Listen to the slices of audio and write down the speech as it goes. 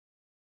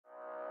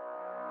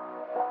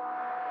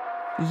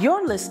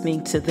You're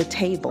listening to The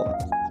Table,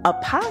 a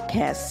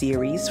podcast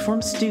series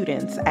from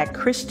students at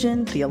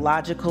Christian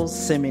Theological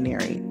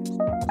Seminary.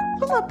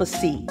 Pull up a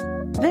seat.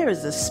 There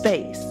is a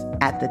space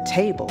at the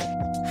table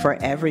for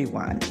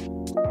everyone.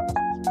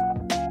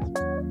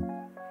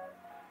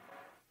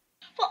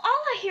 Well, all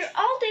I hear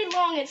all day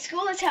long at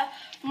school is how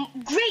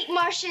great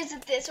Marcia is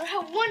at this or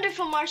how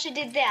wonderful Marcia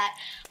did that.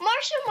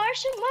 Marcia,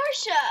 Marcia,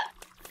 Marcia.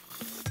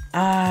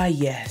 Ah,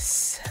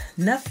 yes.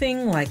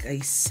 Nothing like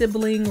a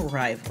sibling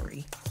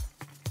rivalry.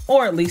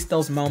 Or at least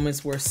those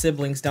moments where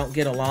siblings don't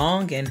get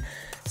along and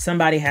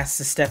somebody has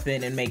to step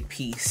in and make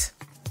peace.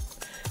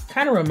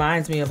 Kind of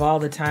reminds me of all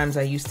the times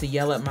I used to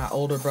yell at my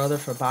older brother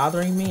for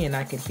bothering me, and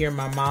I could hear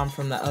my mom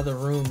from the other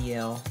room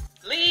yell,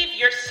 "Leave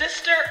your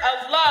sister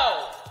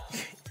alone!"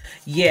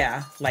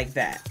 Yeah, like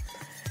that.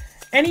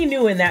 And he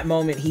knew in that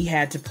moment he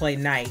had to play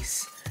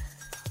nice.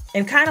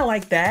 And kind of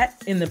like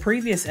that, in the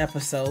previous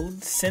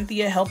episode,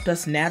 Cynthia helped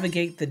us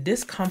navigate the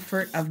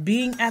discomfort of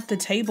being at the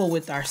table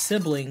with our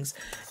siblings,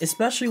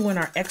 especially when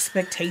our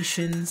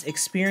expectations,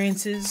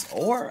 experiences,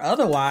 or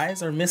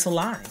otherwise are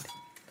misaligned.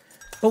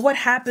 But what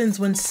happens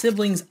when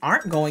siblings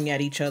aren't going at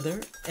each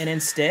other and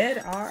instead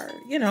are,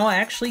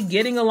 actually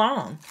getting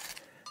along?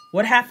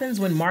 What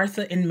happens when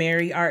Martha and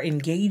Mary are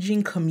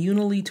engaging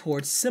communally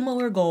towards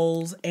similar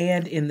goals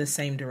and in the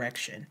same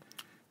direction?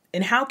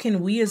 And how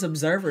can we as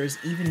observers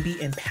even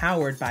be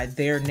empowered by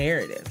their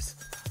narratives?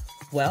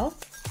 Well,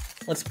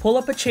 let's pull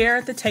up a chair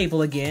at the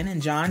table again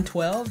in John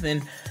 12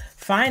 and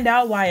find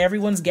out why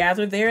everyone's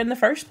gathered there in the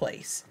first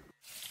place.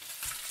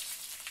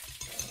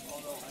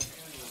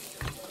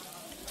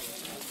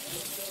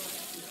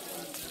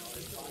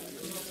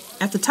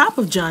 At the top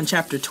of John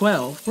chapter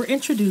 12, we're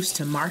introduced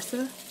to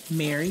Martha,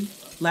 Mary,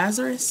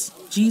 Lazarus,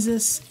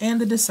 Jesus,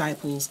 and the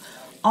disciples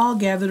all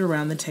gathered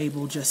around the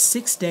table just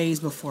 6 days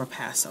before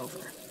Passover.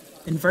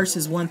 In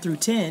verses 1 through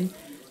 10,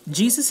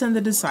 Jesus and the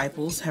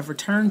disciples have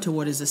returned to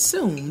what is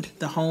assumed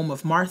the home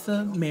of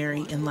Martha,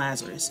 Mary, and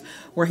Lazarus,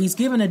 where he's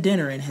given a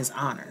dinner in his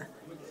honor.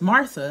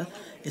 Martha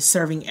is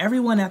serving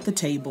everyone at the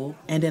table,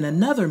 and in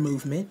another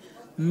movement,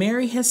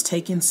 Mary has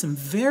taken some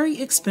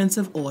very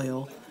expensive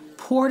oil,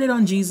 poured it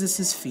on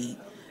Jesus' feet,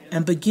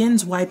 and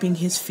begins wiping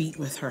his feet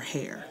with her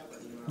hair.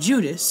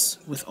 Judas,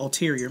 with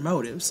ulterior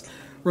motives,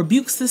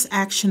 rebukes this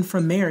action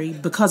from Mary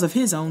because of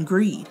his own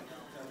greed.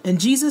 And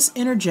Jesus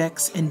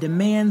interjects and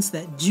demands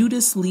that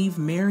Judas leave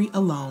Mary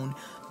alone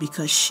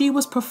because she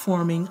was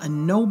performing a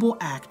noble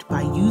act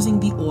by using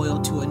the oil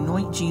to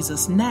anoint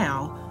Jesus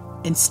now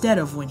instead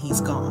of when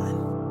he's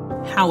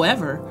gone.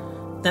 However,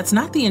 that's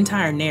not the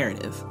entire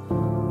narrative.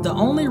 The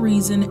only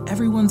reason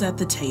everyone's at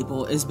the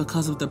table is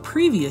because of the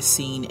previous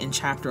scene in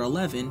chapter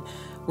 11,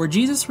 where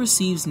Jesus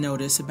receives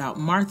notice about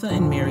Martha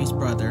and Mary's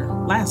brother,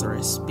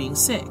 Lazarus, being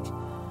sick.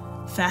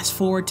 Fast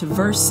forward to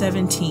verse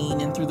 17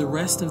 and through the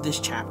rest of this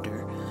chapter.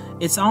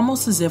 It's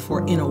almost as if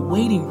we're in a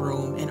waiting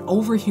room and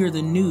overhear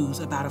the news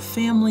about a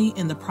family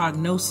and the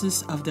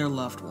prognosis of their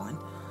loved one.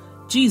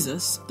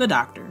 Jesus, the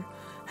doctor,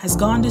 has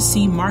gone to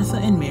see Martha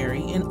and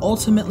Mary and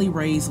ultimately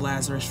raise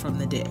Lazarus from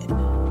the dead.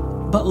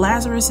 But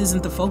Lazarus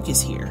isn't the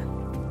focus here.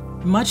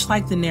 Much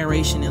like the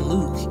narration in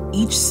Luke,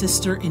 each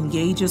sister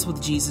engages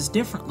with Jesus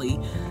differently,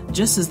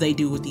 just as they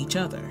do with each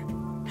other.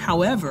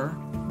 However,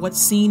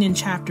 what's seen in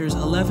chapters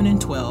 11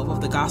 and 12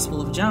 of the Gospel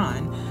of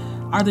John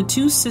are the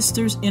two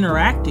sisters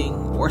interacting,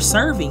 or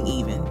serving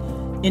even,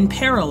 in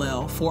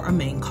parallel for a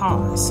main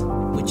cause,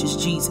 which is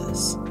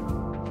Jesus.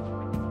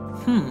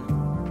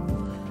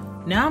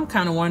 Now I'm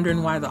kind of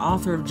wondering why the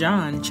author of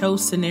John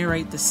chose to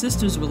narrate the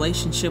sisters'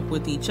 relationship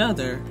with each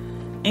other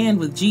and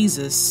with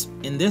Jesus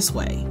in this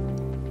way.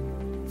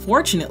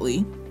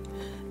 Fortunately,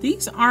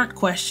 these aren't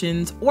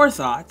questions or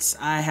thoughts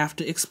I have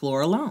to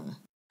explore alone.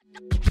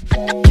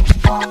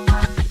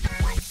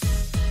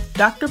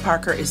 Dr.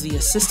 Parker is the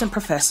assistant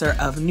professor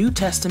of New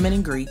Testament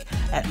and Greek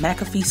at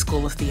McAfee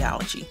School of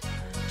Theology.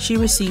 She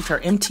received her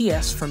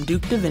MTS from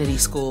Duke Divinity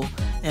School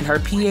and her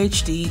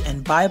PhD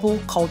in Bible,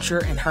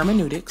 Culture, and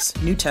Hermeneutics,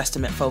 New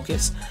Testament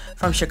focus,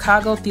 from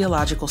Chicago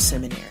Theological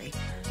Seminary.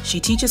 She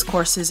teaches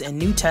courses in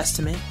New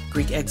Testament,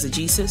 Greek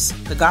exegesis,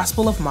 the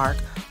Gospel of Mark,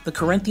 the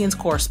Corinthians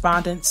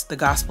correspondence, the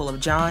Gospel of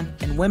John,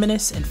 and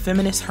womanist and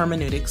feminist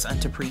hermeneutics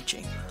unto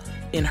preaching.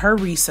 In her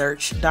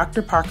research,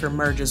 Dr. Parker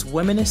merges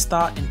womanist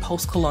thought and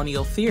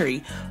post-colonial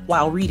theory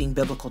while reading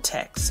biblical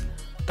texts.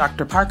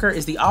 Dr. Parker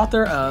is the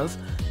author of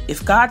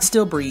If God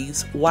Still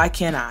Breathes, Why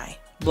Can't I?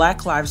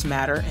 Black Lives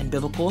Matter and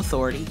Biblical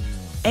Authority,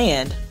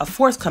 and a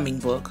forthcoming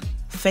book,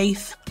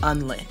 Faith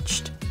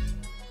Unlynched.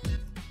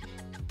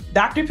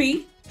 Dr.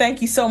 P,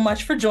 thank you so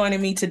much for joining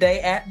me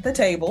today at the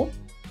table.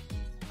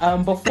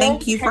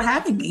 Thank you for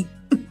having me.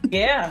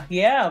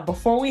 Yeah.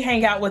 Before we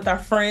hang out with our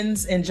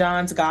friends in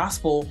John's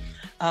Gospel,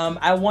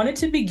 I wanted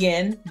to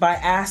begin by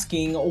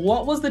asking,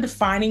 what was the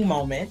defining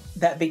moment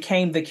that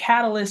became the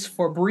catalyst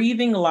for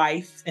breathing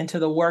life into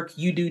the work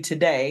you do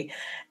today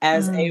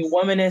as a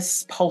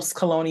womanist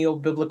post-colonial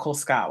biblical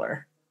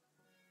scholar?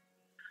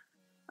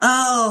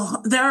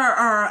 Oh, there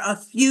are a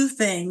few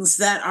things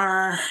that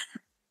are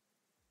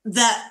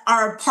that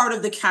are part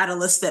of the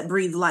catalyst that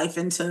breathe life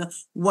into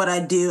what I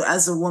do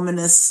as a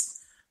womanist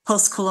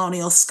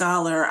post-colonial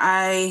scholar.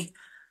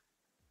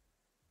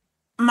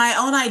 My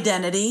own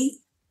identity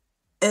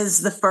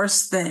is the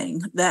first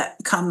thing that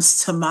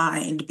comes to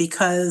mind,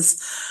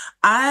 because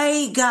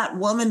I got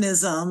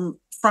womanism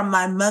from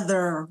my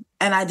mother,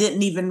 and I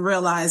didn't even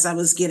realize I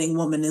was getting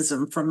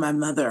womanism from my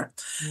mother.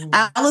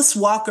 Alice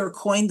Walker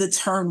coined the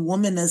term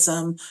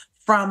womanism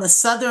from a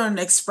Southern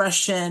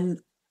expression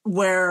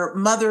where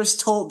mothers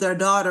told their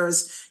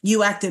daughters,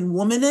 "You acting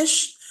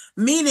womanish,"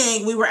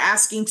 meaning we were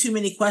asking too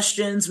many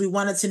questions. We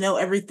wanted to know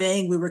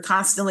everything. We were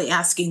constantly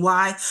asking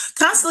why.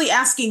 Constantly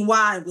asking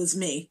why was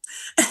me.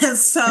 And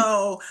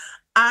so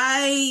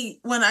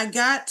when I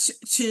got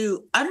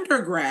to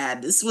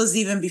undergrad, this was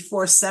even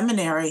before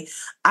seminary,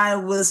 I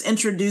was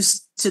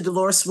introduced to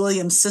Dolores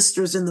Williams'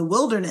 Sisters in the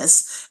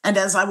Wilderness. And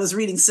as I was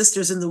reading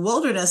Sisters in the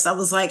Wilderness, I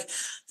was like,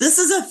 this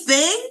is a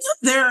thing?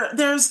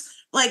 There's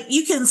like,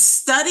 you can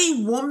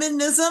study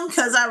womanism,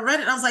 because I read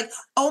it and I was like,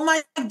 oh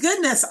my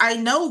goodness, I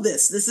know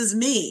this. This is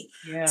me.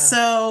 Yeah.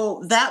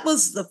 So that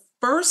was the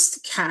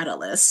first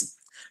catalyst.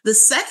 The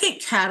second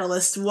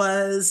catalyst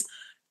was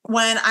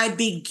when I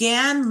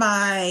began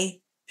my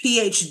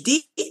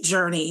PhD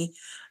journey.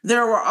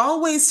 There were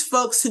always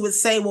folks who would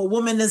say, well,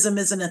 womanism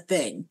isn't a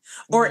thing,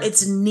 or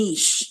it's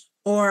niche,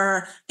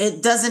 or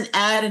it doesn't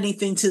add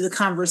anything to the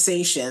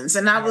conversations.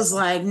 And I was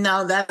like,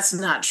 no, that's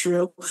not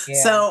true.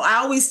 Yeah. So I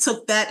always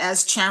took that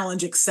as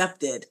challenge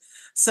accepted.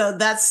 So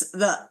that's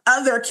the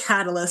other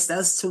catalyst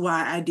as to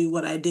why I do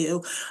what I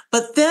do.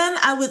 But then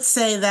I would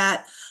say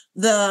that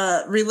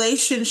the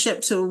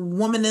relationship to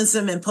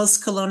womanism and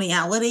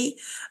post-coloniality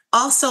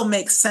also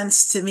makes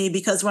sense to me,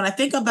 because when I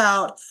think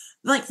about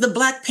like the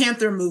Black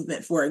Panther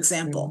movement, for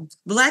example,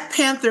 Black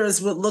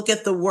Panthers would look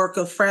at the work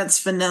of Frantz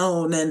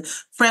Fanon and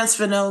Frantz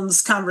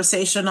Fanon's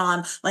conversation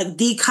on like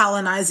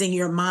decolonizing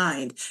your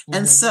mind.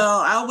 And so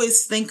I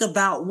always think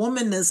about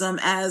womanism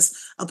as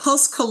a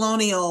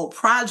post-colonial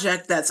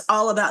project that's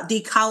all about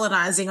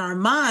decolonizing our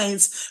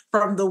minds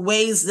from the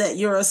ways that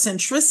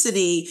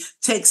Eurocentricity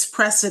takes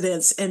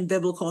precedence in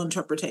biblical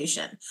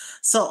interpretation.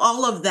 So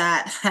all of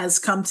that has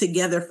come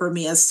together for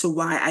me as to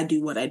why I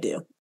do what I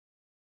do.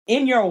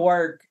 In your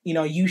work,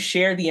 you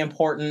share the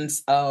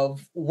importance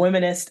of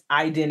womanist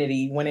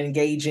identity when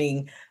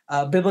engaging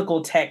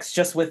biblical texts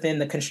just within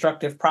the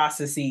constructive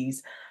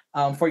processes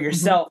for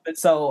yourself. And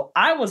so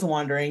I was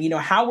wondering,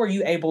 how were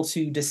you able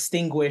to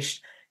distinguish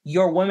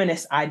your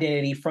womanist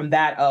identity from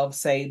that of,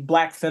 say,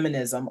 Black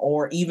feminism,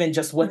 or even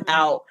just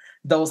without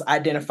those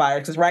identifiers?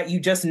 Because, right, you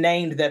just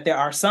named that there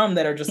are some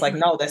that are just like,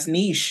 no, that's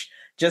niche.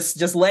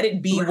 Just let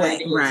it be what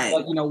it is. Right.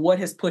 But, what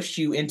has pushed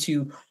you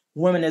into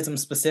womanism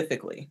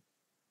specifically?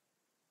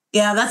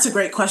 Yeah, that's a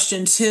great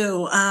question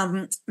too.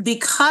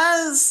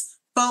 Because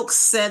folks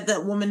said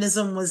that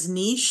womanism was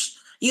niche,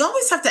 you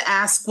always have to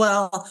ask,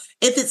 well,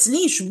 if it's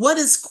niche, what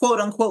is quote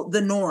unquote the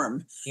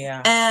norm?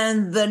 Yeah.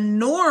 And the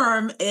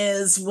norm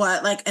is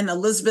what like an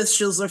Elizabeth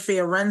Schilzer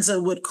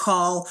Fiorenza would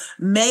call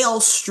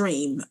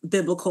mainstream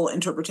biblical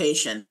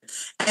interpretation.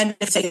 And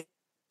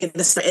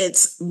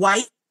it's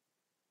white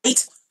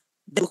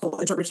biblical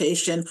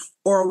interpretation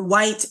or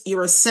white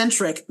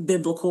Eurocentric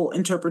biblical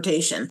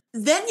interpretation.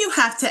 Then you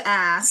have to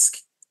ask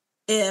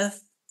if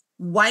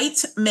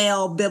white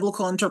male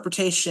biblical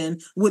interpretation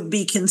would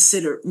be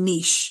considered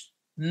niche.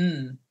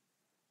 And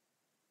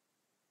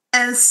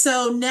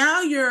so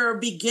now you're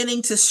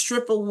beginning to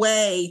strip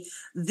away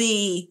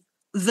the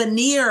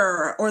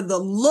veneer or the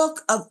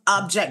look of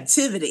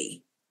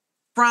objectivity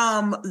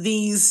from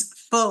these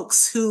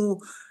folks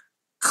who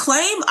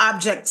claim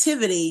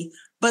objectivity,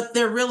 but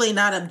they're really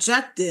not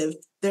objective.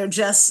 They're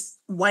just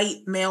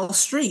white male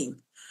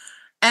stream.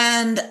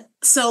 And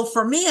so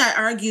for me, I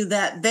argue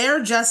that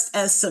they're just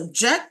as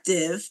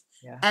subjective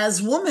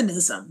as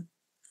womanism,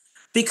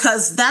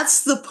 because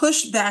that's the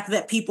pushback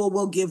that people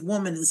will give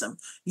womanism.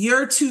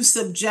 You're too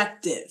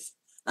subjective.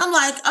 I'm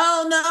like,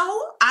 oh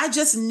no, I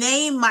just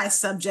name my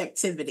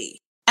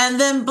subjectivity. And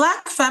then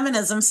Black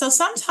feminism. So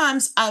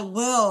sometimes I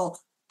will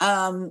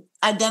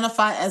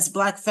identify as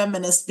Black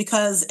feminist,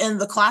 because in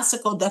the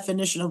classical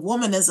definition of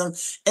womanism,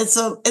 it's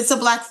a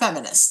Black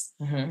feminist.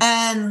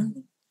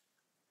 And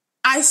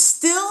I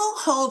still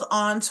hold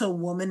on to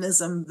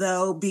womanism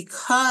though,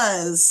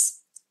 because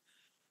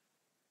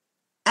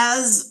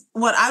as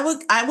what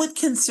I would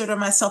consider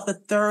myself a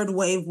third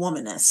wave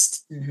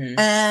womanist.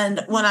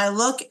 And when I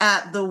look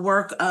at the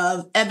work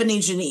of Ebony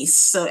Janice,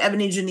 so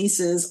Ebony Janice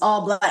is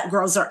All Black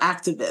Girls Are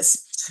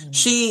Activists.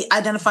 She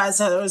identifies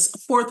as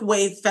fourth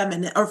wave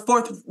feminine or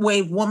fourth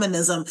wave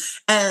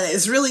womanism, and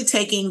is really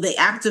taking the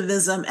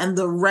activism and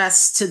the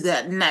rest to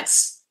that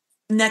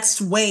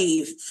next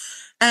wave.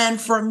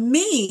 And for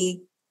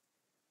me,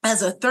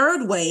 as a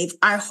third wave,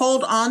 I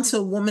hold on to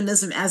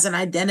womanism as an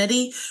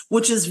identity,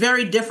 which is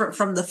very different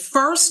from the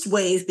first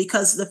wave,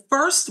 because the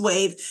first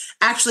wave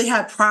actually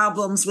had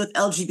problems with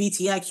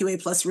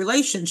LGBTIQA plus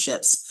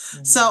relationships.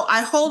 So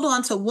I hold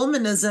on to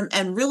womanism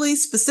and really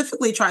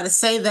specifically try to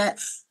say that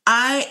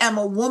I am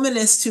a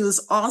womanist who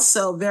is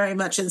also very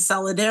much in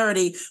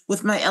solidarity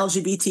with my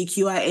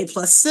LGBTQIA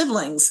plus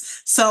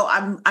siblings. So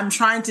I'm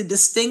trying to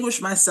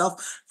distinguish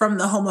myself from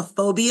the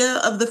homophobia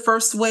of the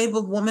first wave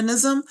of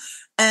womanism,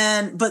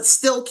 but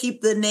still keep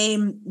the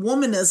name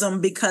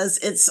womanism because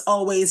it's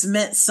always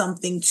meant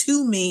something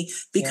to me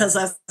because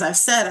as I've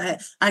said,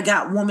 I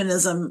got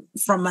womanism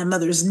from my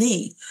mother's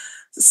knee.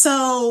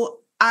 So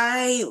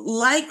I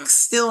like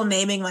still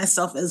naming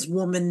myself as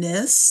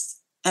womanist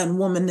and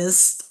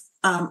womanist,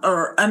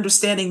 or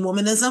understanding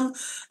womanism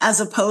as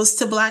opposed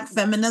to Black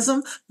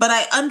feminism. But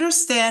I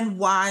understand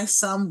why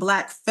some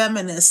Black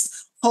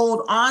feminists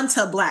hold on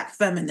to Black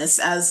feminists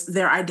as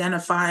their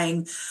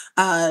identifying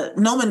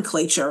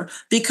nomenclature,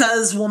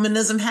 because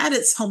womanism had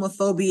its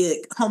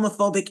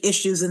homophobic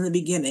issues in the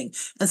beginning.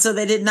 And so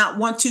they did not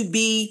want to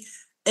be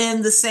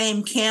in the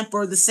same camp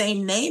or the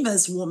same name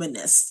as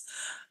womanist.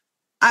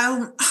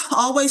 I'm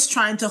always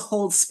trying to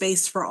hold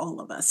space for all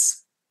of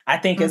us. I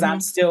think as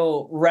I'm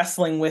still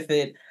wrestling with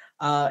it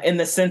in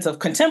the sense of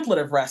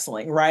contemplative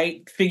wrestling,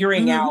 right?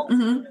 Figuring out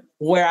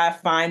where I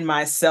find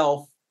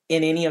myself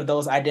in any of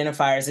those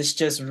identifiers, it's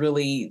just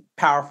really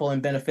powerful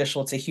and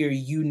beneficial to hear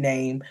you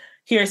name,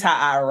 here's how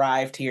I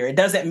arrived here. It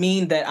doesn't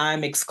mean that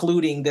I'm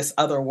excluding this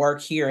other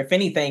work here. If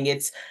anything,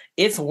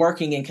 it's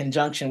working in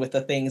conjunction with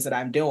the things that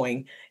I'm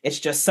doing. It's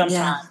just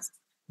sometimes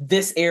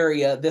this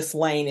area, this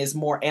lane is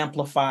more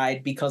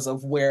amplified because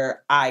of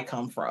where I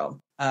come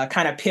from.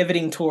 Kind of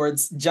pivoting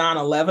towards John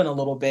 11 a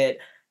little bit,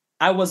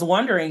 I was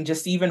wondering,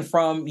 just even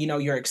from,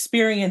 your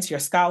experience, your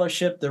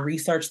scholarship, the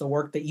research, the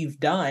work that you've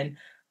done,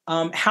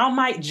 how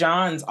might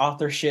John's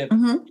authorship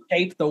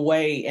shape the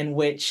way in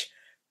which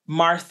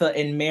Martha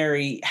and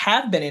Mary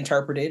have been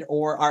interpreted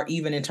or are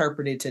even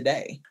interpreted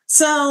today?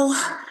 So,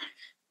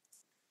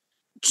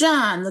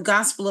 John, the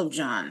Gospel of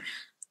John.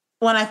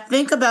 When I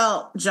think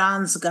about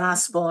John's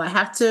Gospel, I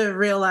have to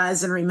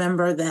realize and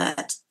remember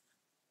that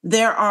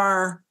there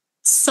are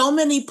so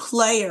many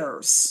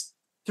players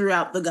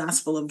throughout the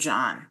Gospel of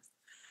John.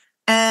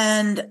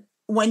 And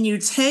when you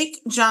take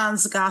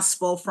John's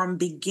Gospel from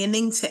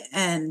beginning to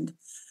end,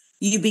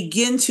 you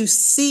begin to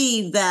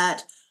see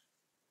that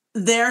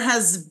there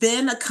has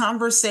been a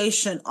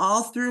conversation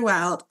all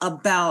throughout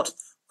about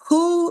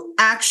who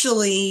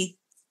actually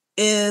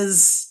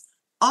is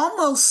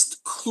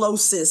almost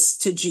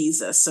closest to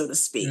Jesus, so to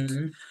speak.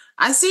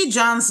 I see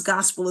John's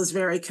Gospel as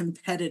very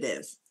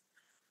competitive.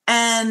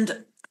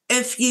 And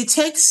if you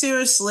take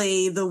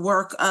seriously the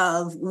work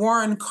of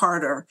Warren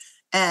Carter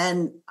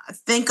and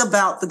think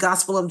about the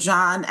Gospel of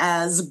John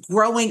as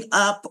growing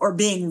up or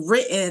being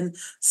written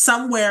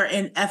somewhere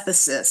in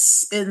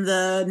Ephesus in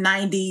the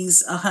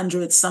 90s,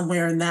 100s,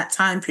 somewhere in that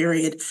time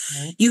period,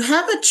 you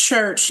have a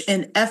church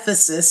in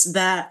Ephesus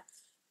that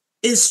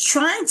is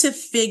trying to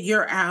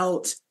figure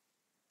out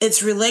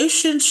its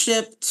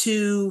relationship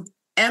to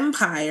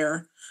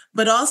empire,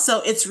 but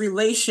also its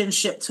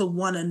relationship to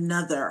one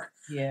another.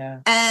 Yeah.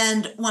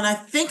 And when I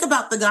think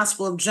about the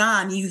Gospel of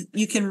John,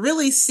 you can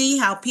really see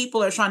how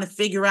people are trying to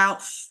figure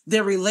out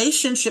their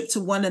relationship to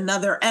one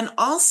another and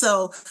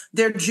also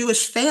their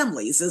Jewish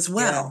families as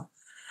well.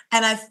 Yeah.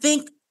 And I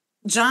think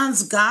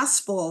John's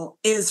Gospel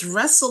is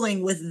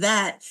wrestling with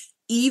that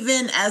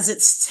even as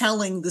it's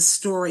telling the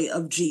story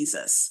of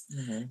Jesus.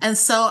 And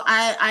so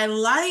I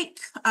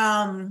like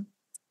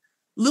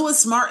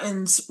Lewis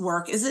Martin's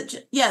work.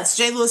 Yes,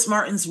 J. Lewis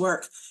Martin's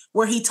work,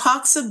 where he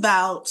talks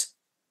about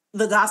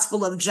the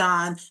Gospel of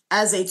John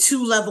as a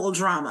two-level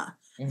drama,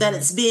 that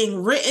it's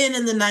being written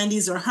in the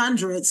 90s or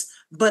 100s,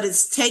 but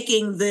it's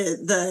taking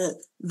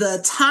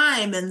the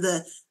time and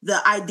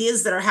the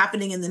ideas that are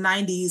happening in the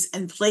 90s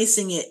and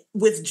placing it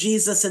with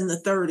Jesus in the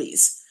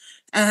 30s.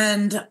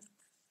 And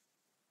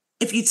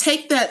if you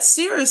take that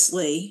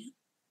seriously,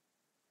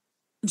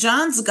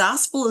 John's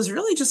Gospel is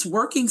really just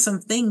working some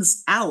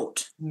things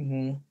out.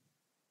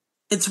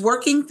 It's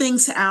working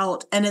things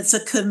out, and it's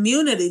a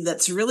community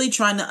that's really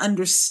trying to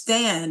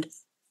understand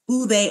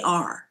who they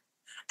are.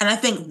 And I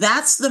think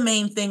that's the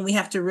main thing we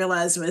have to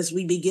realize as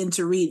we begin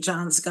to read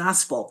John's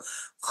Gospel.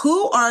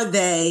 Who are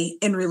they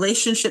in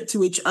relationship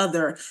to each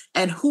other,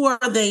 and who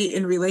are they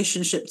in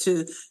relationship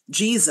to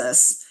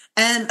Jesus?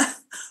 And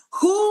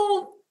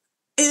who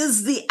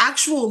is the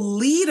actual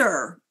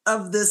leader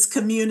of this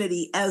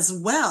community as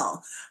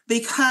well?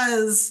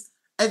 Because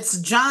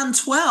it's John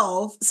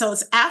 12, so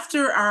it's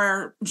after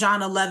our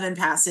John 11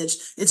 passage.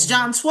 It's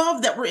John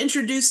 12 that we're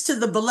introduced to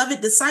the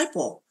beloved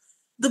disciple.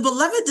 The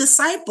beloved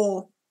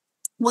disciple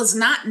was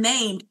not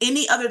named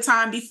any other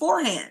time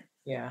beforehand.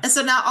 Yeah. And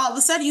so now all of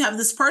a sudden you have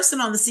this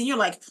person on the scene. You're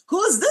like,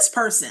 who is this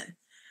person?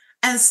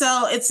 And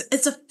so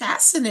it's a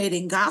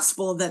fascinating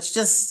gospel that's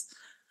just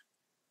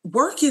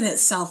working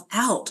itself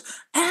out.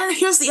 And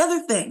here's the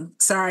other thing.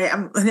 Sorry,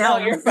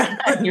 you're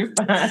fine. You're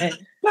fine.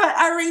 But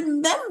I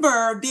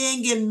remember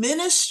being in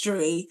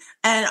ministry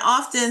and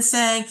often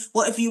saying,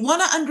 well, if you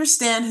want to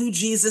understand who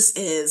Jesus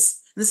is,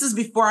 This is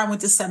before I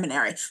went to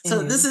seminary.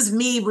 So this is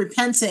me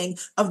repenting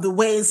of the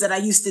ways that I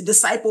used to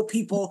disciple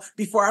people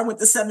before I went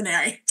to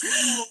seminary.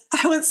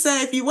 I would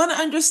say, if you want to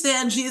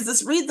understand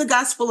Jesus, read the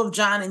Gospel of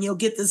John and you'll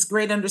get this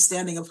great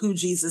understanding of who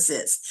Jesus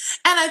is.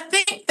 And I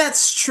think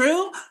that's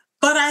true,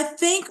 but I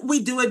think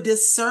we do a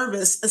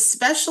disservice,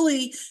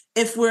 especially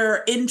if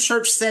we're in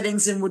church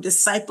settings and we're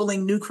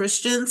discipling new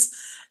Christians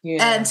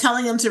and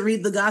telling them to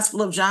read the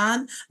Gospel of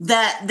John,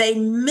 that they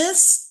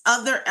miss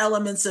other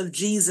elements of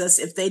Jesus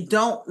if they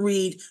don't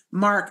read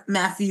Mark,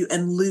 Matthew,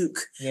 and Luke.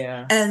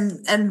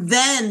 And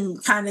then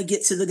kind of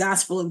get to the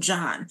Gospel of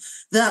John.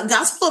 The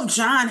Gospel of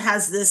John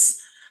has this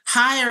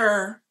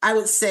higher, I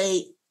would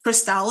say,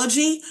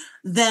 Christology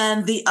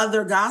than the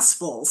other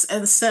Gospels.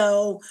 And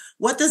so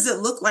what does it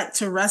look like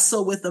to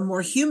wrestle with a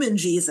more human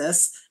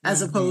Jesus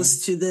as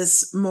opposed to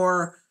this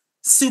more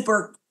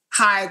super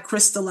high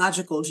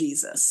Christological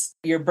Jesus?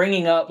 You're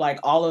bringing up like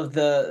all of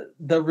the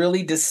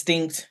really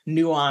distinct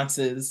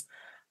nuances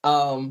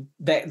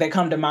that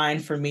come to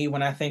mind for me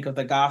when I think of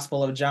the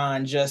Gospel of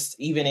John, just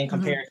even in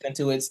comparison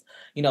to its,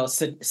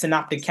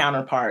 synoptic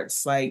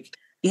counterparts. Like,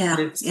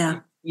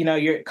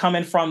 you're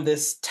coming from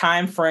this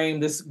time frame,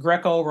 this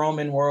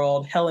Greco-Roman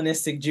world,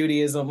 Hellenistic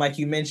Judaism, like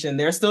you mentioned,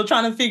 they're still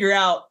trying to figure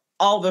out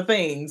all the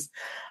things.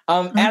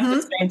 At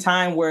the same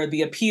time where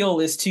the appeal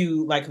is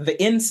to like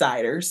the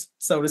insiders,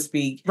 so to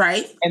speak.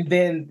 Right. And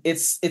then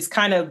it's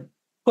kind of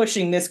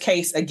pushing this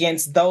case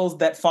against those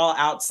that fall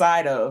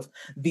outside of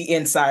the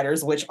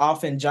insiders, which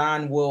often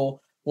John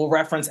will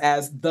reference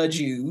as the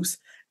Jews,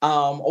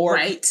 or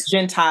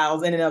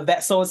Gentiles in and of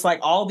that. So it's like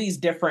all these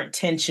different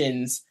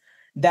tensions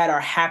that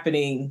are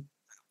happening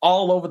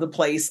all over the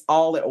place,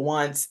 all at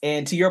once.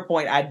 And to your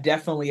point, I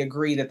definitely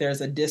agree that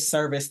there's a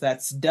disservice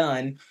that's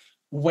done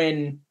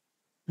when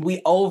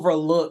we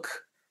overlook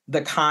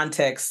the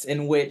context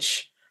in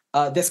which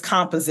this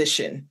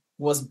composition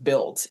was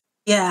built.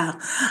 Yeah,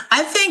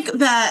 I think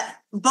that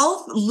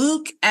both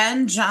Luke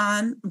and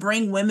John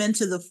bring women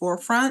to the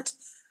forefront.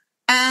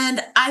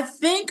 And I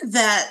think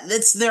that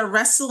they're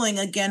wrestling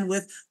again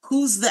with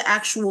who's the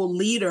actual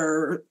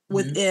leader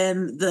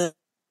within the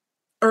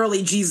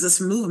early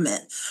Jesus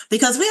movement.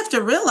 Because we have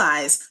to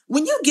realize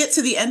when you get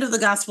to the end of the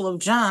Gospel of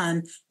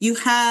John, you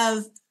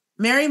have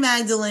Mary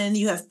Magdalene,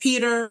 you have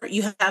Peter,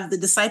 you have the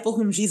disciple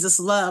whom Jesus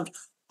loved,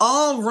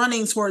 all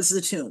running towards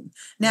the tomb.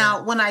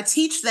 Now, when I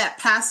teach that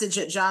passage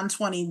at John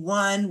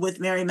 21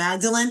 with Mary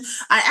Magdalene,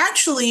 I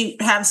actually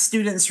have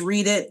students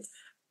read it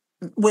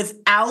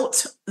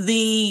without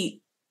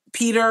the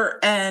Peter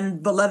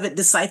and beloved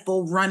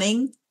disciple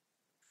running.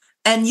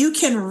 And you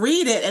can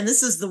read it, and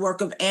this is the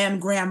work of Anne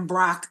Graham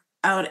Brock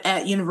out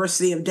at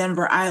University of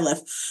Denver, Iliff.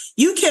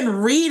 You can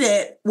read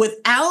it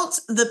without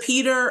the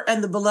Peter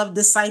and the beloved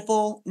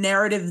disciple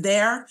narrative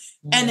there,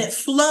 and it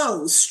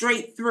flows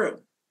straight through.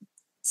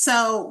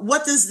 So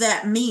what does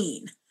that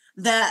mean?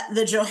 That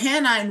the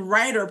Johannine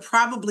writer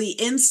probably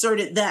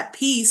inserted that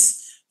piece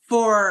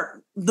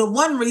for the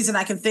one reason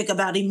I can think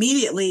about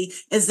immediately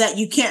is that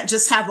you can't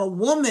just have a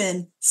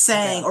woman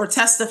saying or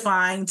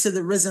testifying to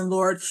the risen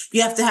Lord.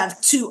 You have to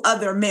have two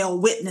other male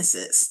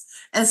witnesses.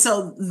 And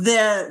so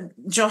the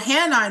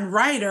Johannine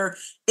writer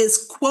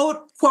is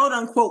quote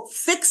unquote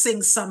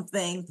fixing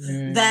something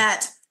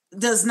that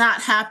does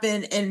not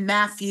happen in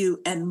Matthew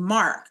and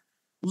Mark.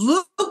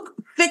 Luke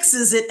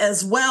fixes it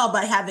as well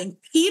by having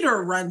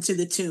Peter run to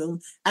the tomb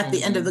at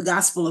the end of the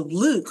Gospel of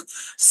Luke.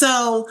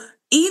 So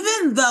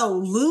even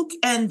though Luke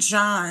and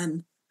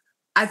John,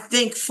 I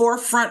think,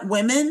 forefront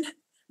women,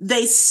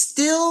 they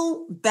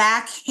still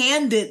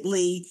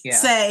backhandedly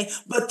say,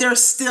 but they're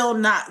still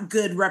not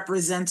good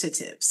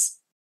representatives,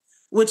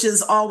 which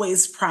is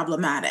always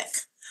problematic.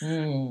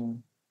 But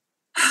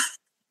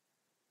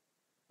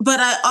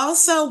I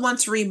also want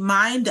to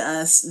remind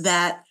us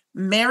that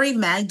Mary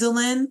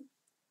Magdalene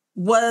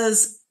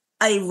was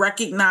a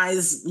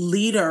recognized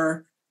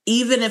leader,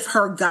 even if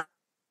her Gospel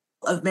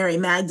of Mary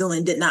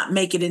Magdalene did not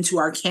make it into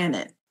our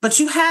canon. But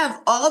you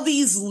have all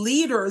these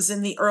leaders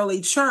in the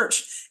early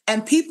church,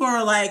 and people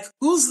are like,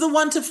 who's the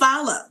one to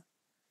follow?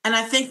 And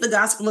I think the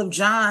Gospel of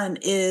John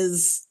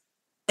is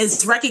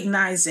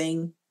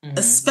recognizing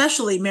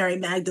especially Mary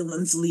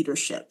Magdalene's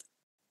leadership.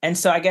 And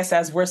so I guess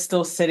as we're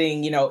still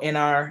sitting, in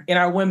our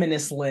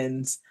womanist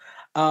lens,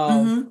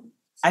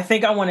 I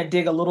think I want to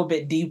dig a little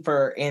bit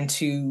deeper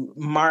into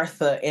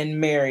Martha and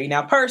Mary.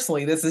 Now,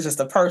 personally, this is just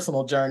a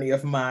personal journey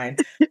of mine.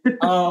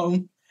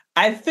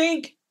 I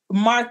think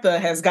Martha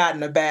has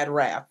gotten a bad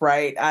rap,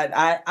 right?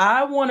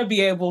 I want to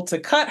be able to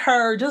cut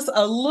her just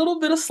a little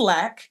bit of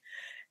slack.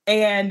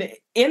 And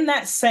in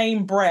that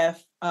same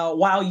breath,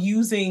 while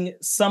using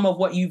some of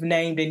what you've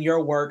named in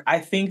your work, I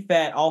think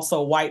that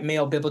also white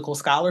male biblical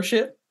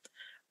scholarship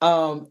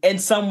in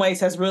some ways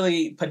has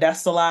really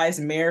pedestalized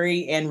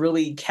Mary and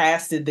really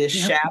casted this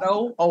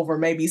shadow over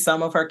maybe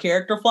some of her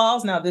character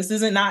flaws. Now, this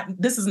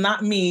is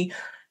not me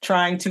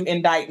trying to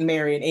indict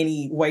Mary in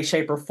any way,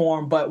 shape, or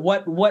form, but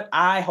what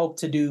I hope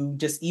to do,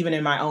 just even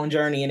in my own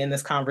journey and in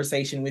this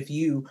conversation with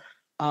you,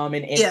 and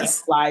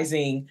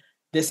analyzing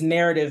this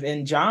narrative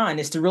in John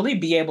is to really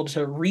be able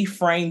to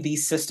reframe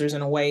these sisters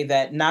in a way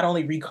that not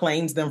only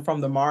reclaims them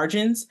from the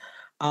margins,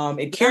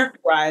 it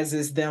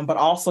characterizes them, but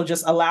also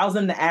just allows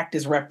them to act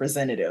as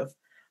representative.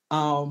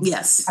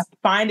 Yes. I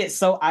find it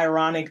so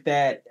ironic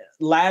that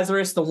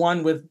Lazarus, the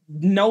one with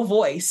no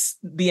voice,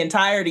 the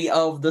entirety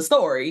of the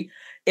story,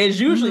 is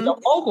usually the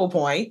focal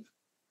point.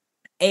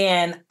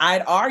 And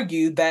I'd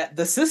argue that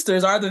the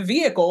sisters are the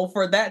vehicle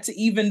for that to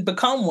even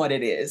become what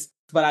it is.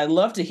 But I'd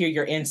love to hear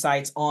your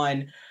insights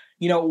on,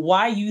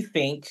 why you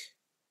think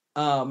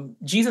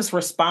Jesus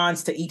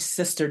responds to each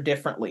sister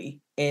differently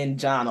in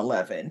John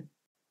 11.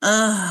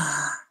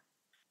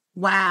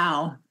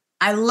 Wow.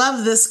 I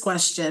love this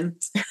question.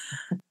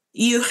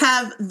 You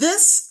have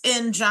this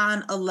in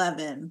John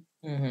 11,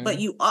 but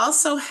you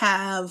also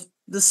have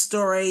the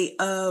story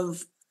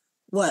of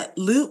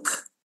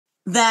Luke,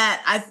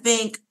 that I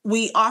think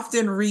we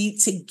often read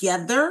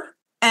together.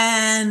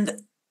 And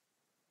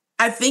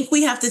I think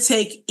we have to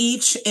take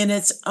each in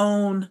its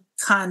own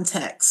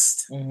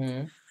context.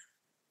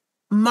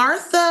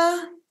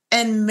 Martha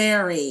and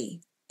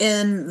Mary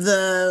in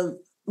the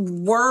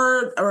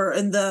word, or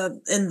in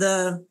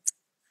the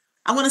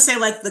I want to say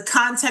like the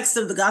context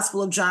of the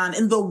Gospel of John,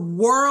 in the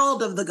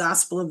world of the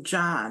Gospel of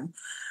John,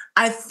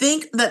 I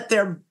think that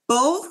they're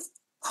both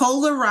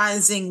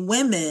polarizing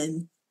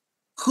women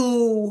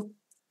who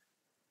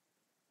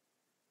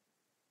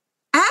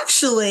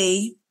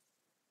actually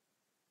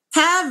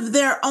have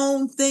their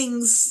own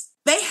things.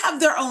 They have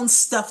their own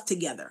stuff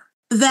together.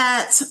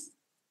 That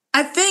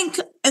I think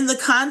in the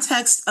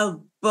context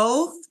of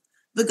both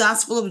the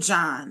Gospel of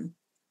John,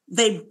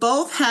 they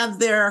both have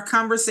their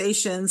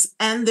conversations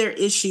and their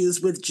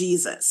issues with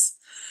Jesus.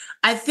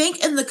 I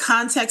think in the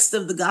context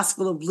of the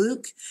Gospel of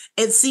Luke,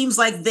 it seems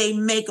like they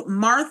make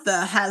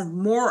Martha have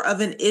more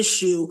of an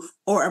issue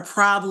or a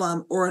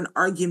problem or an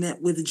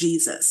argument with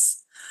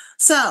Jesus.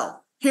 So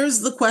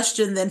here's the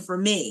question then for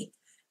me.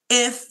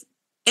 If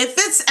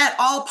it's at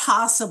all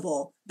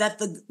possible that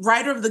the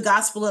writer of the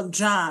Gospel of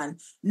John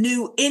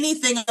knew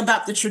anything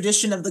about the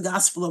tradition of the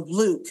Gospel of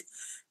Luke,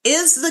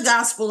 is the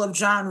Gospel of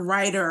John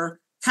writer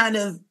kind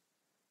of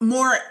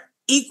more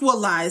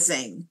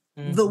equalizing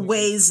the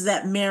ways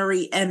that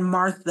Mary and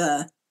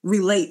Martha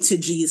relate to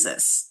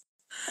Jesus?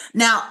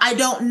 Now, I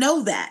don't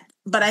know that,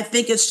 but I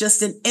think it's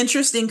just an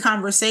interesting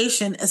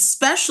conversation,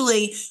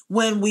 especially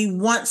when we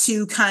want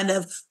to kind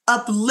of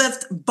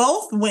uplift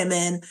both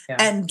women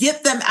and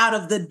get them out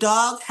of the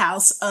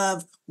doghouse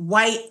of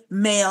white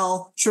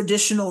male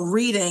traditional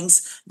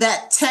readings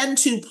that tend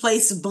to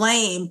place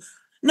blame,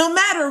 no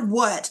matter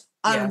what,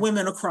 on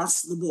women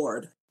across the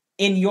board.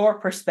 In your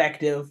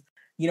perspective,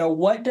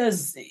 what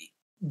does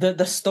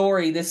the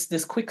story,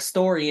 this quick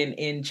story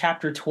in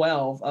chapter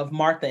 12 of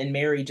Martha and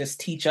Mary just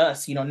teach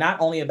us, not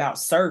only about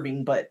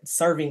serving, but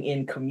serving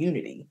in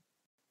community?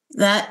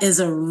 That is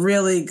a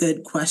really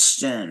good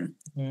question.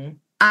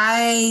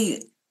 I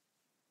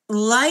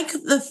like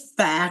the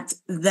fact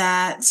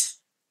that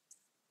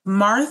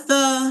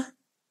Martha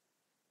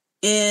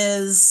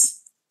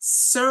is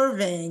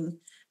serving,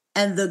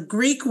 and the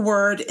Greek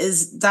word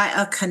is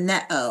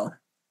diakoneo.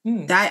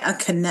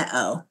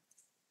 Diakoneo.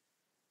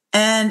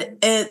 And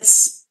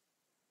it's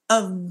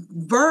a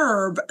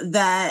verb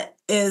that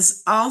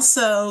is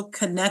also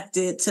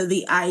connected to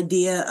the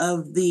idea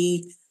of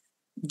the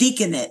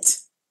deaconate.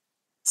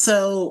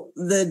 So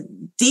the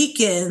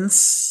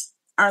deacons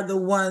are the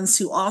ones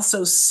who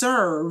also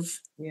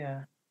serve.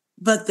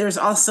 But there's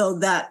also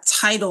that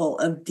title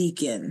of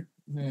deacon.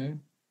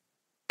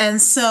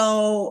 And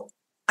so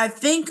I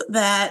think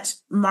that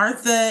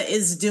Martha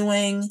is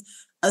doing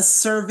a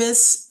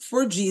service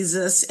for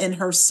Jesus in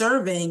her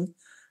serving,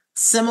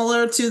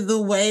 similar to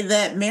the way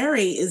that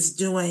Mary is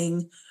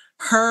doing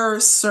her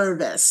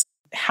service.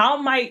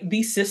 How might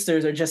these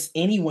sisters, or just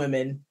any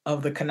women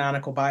of the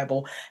canonical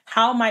Bible,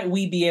 how might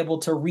we be able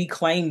to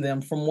reclaim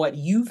them from what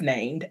you've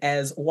named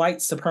as white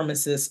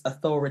supremacist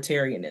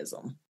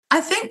authoritarianism? I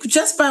think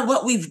just by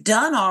what we've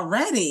done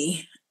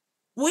already,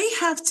 we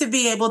have to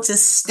be able to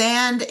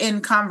stand in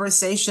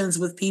conversations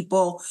with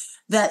people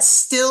that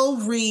still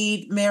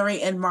read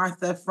Mary and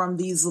Martha from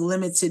these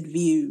limited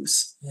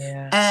views.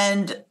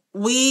 And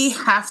we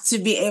have to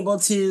be able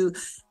to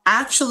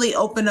actually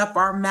open up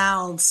our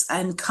mouths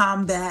and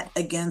combat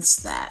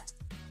against that.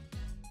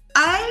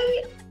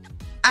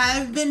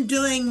 I've been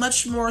doing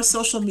much more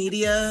social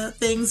media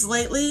things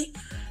lately,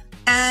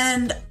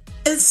 and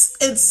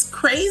it's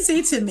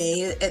crazy to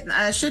me.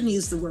 I shouldn't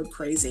use the word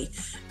crazy.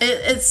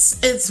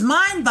 It's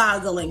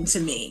mind-boggling to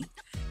me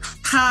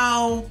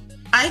how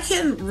I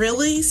can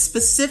really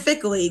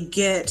specifically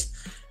get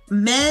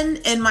men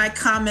in my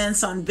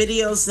comments on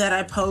videos that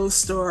I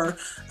post or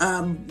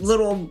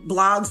little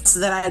blogs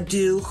that I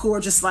do who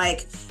are just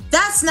like,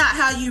 that's not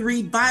how you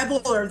read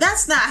Bible, or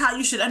that's not how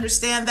you should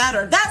understand that,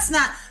 or that's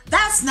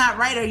not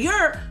right, or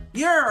you're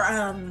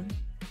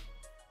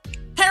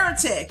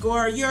heretic,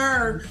 or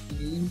you're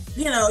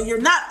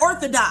not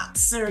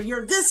orthodox, or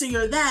you're this or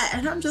you're that.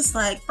 And I'm just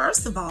like,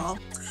 first of all,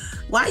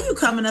 why are you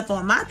coming up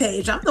on my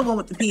page? I'm the one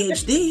with the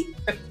PhD.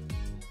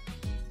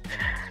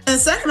 And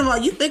second of all,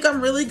 you think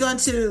I'm really going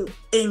to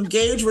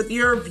engage with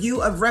your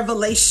view of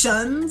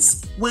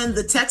revelations when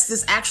the text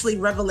is actually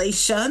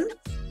revelation?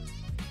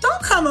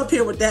 Don't come up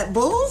here with that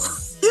bull.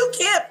 You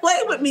can't play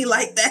with me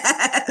like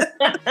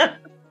that.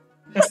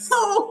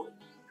 So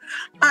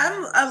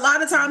I'm a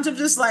lot of times I'm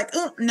just like,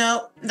 oh,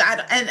 no.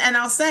 And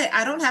I'll say,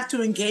 I don't have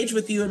to engage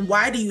with you. And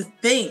why do you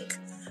think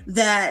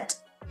that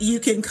you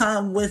can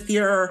come with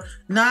your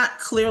not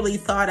clearly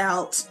thought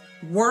out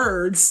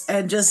words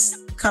and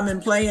just come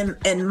and play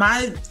in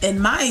my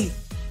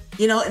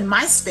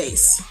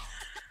space?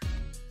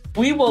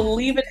 We will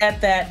leave it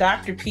at that.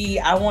 Dr. P,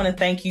 I want to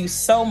thank you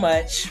so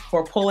much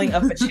for pulling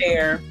up a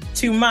chair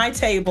to my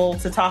table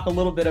to talk a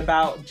little bit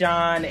about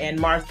John and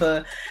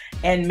Martha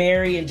and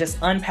Mary and just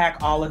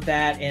unpack all of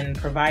that and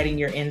providing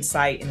your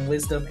insight and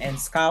wisdom and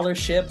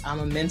scholarship.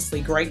 I'm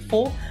immensely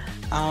grateful.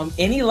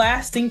 Any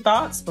lasting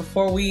thoughts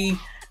before we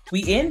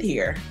end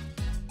here?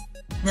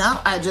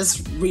 No, I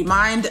just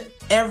remind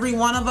every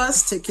one of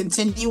us to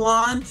continue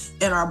on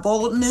in our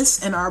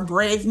boldness and our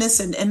braveness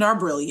and in our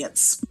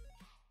brilliance.